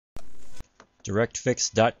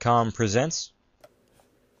DirectFix.com presents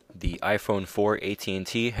The iPhone 4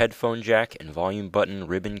 AT&T headphone jack and volume button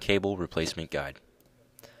ribbon cable replacement guide.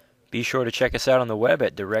 Be sure to check us out on the web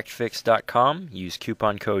at DirectFix.com. Use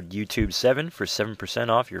coupon code YouTube7 for 7%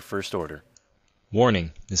 off your first order.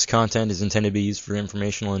 Warning: this content is intended to be used for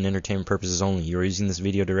informational and entertainment purposes only. You are using this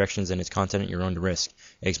video directions and its content at your own risk.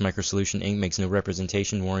 X Microsolution Inc. makes no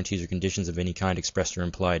representation, warranties, or conditions of any kind expressed or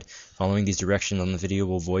implied. Following these directions on the video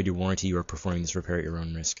will void your warranty. You are performing this repair at your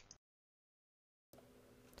own risk.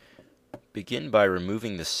 Begin by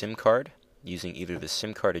removing the SIM card using either the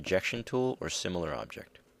SIM card ejection tool or similar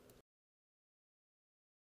object.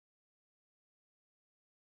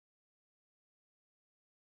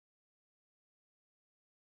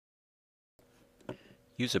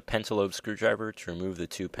 Use a pentalobe screwdriver to remove the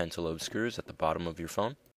two pentalobe screws at the bottom of your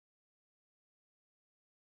phone.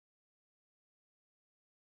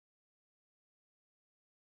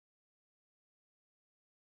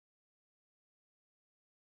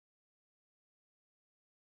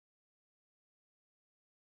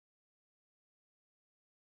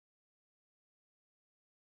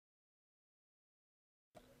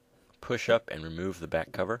 Push up and remove the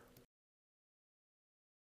back cover.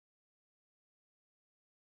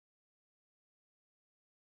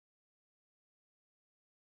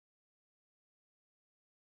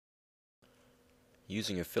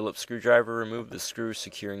 Using a Phillips screwdriver, remove the screw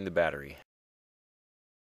securing the battery.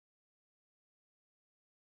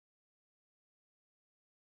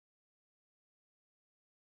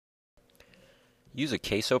 Use a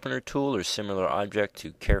case opener tool or similar object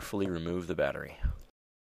to carefully remove the battery.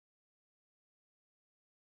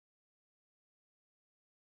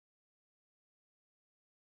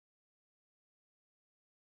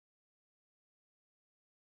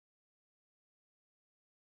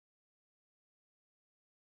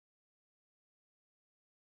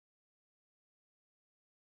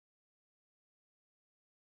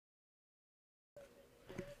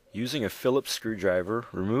 Using a Phillips screwdriver,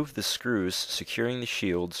 remove the screws securing the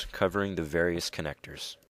shields covering the various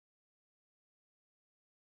connectors.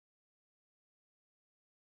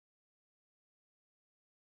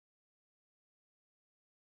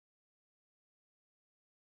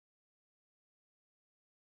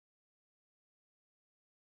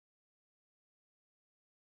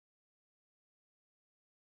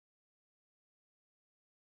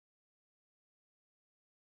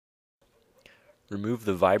 Remove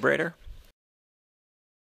the vibrator.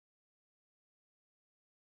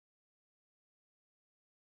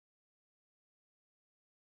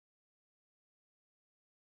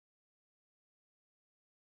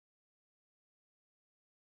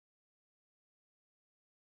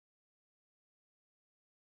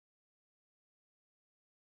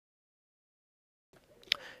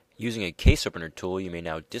 Using a case opener tool, you may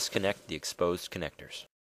now disconnect the exposed connectors.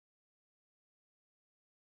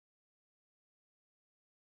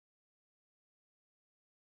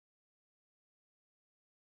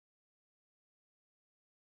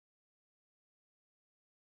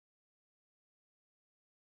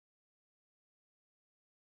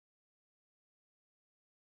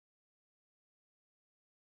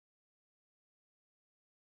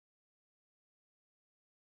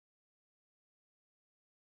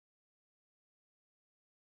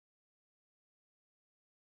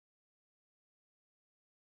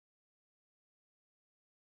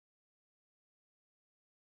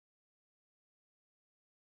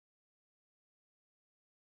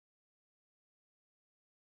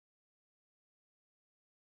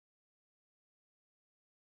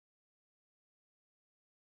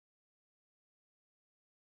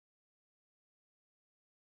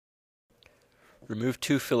 Remove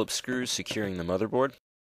two Phillips screws securing the motherboard.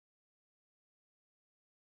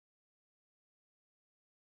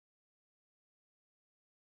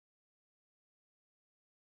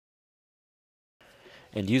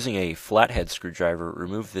 And using a flathead screwdriver,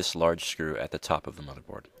 remove this large screw at the top of the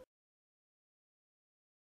motherboard.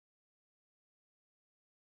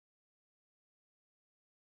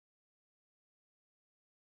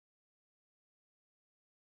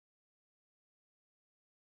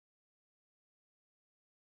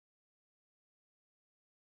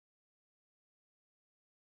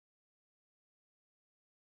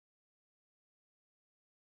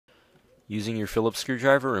 Using your Phillips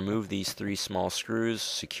screwdriver, remove these three small screws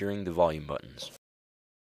securing the volume buttons.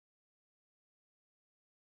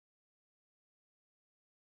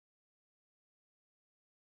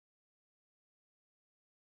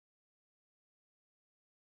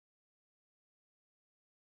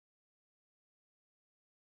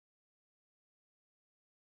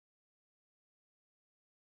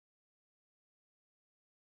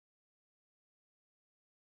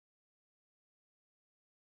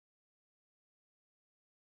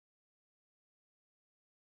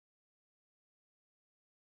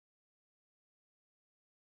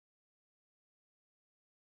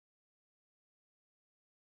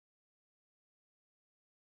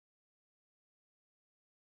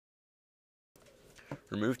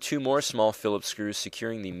 Remove 2 more small Phillips screws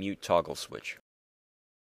securing the mute toggle switch.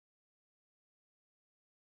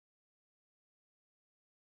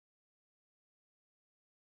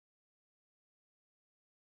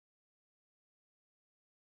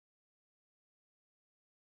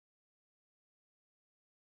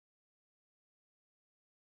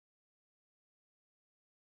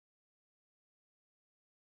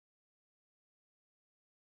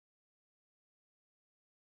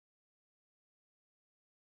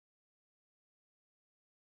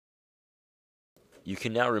 You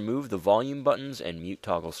can now remove the volume buttons and mute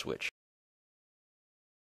toggle switch.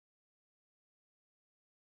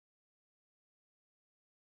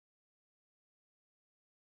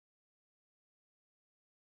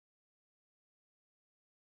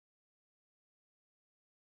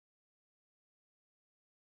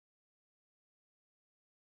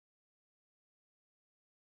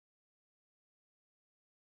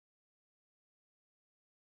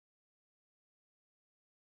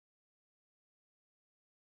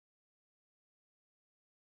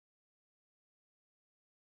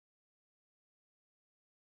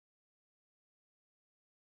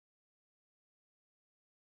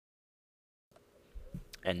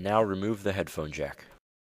 And now remove the headphone jack.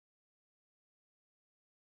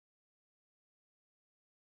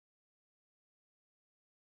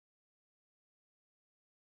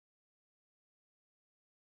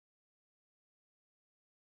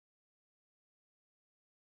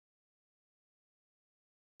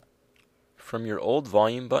 From your old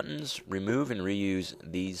volume buttons, remove and reuse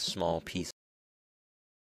these small pieces.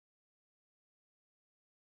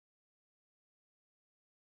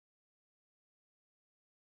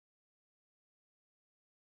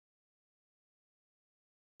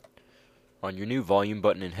 On your new volume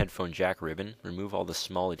button and headphone jack ribbon, remove all the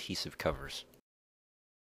small adhesive covers.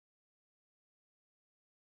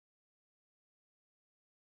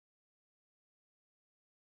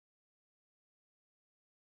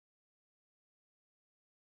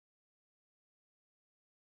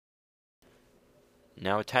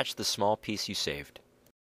 Now attach the small piece you saved.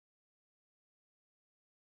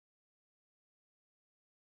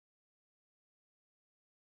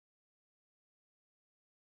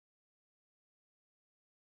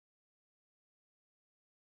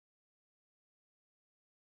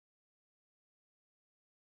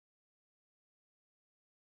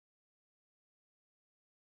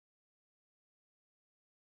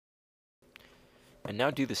 And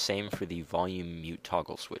now do the same for the volume mute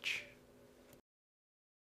toggle switch.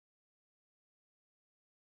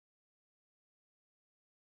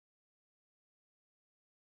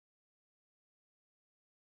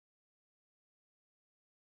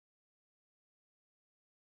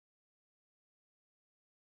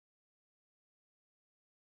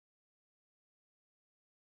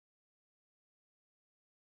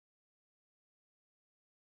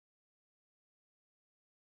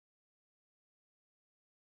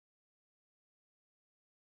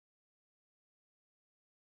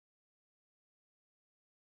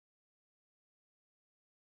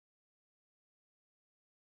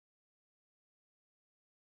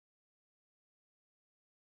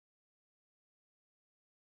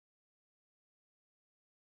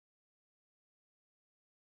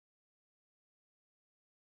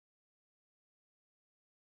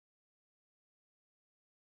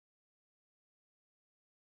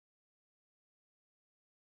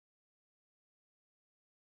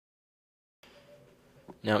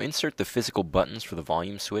 Now insert the physical buttons for the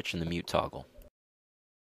volume switch and the mute toggle.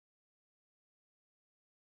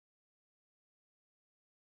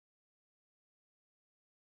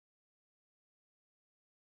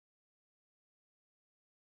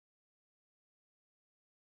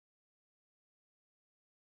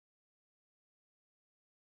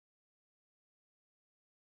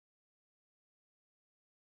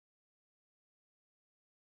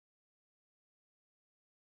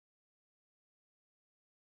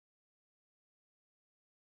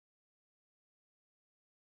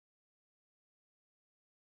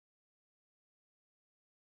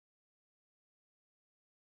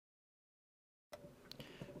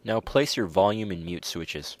 Now place your volume and mute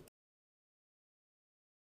switches.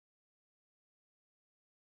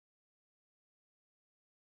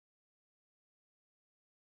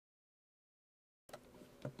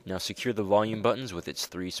 Now secure the volume buttons with its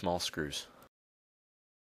 3 small screws.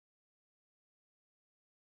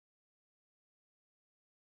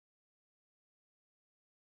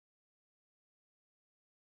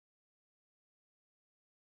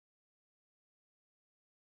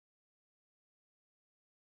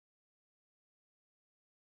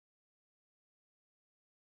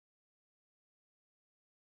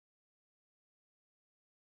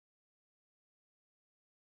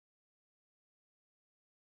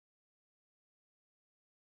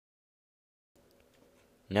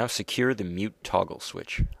 Now secure the mute toggle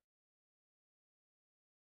switch.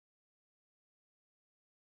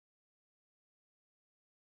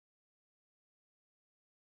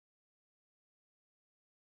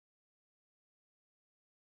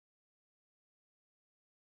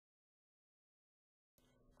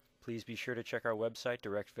 Please be sure to check our website,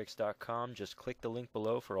 DirectFix.com. Just click the link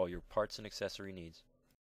below for all your parts and accessory needs.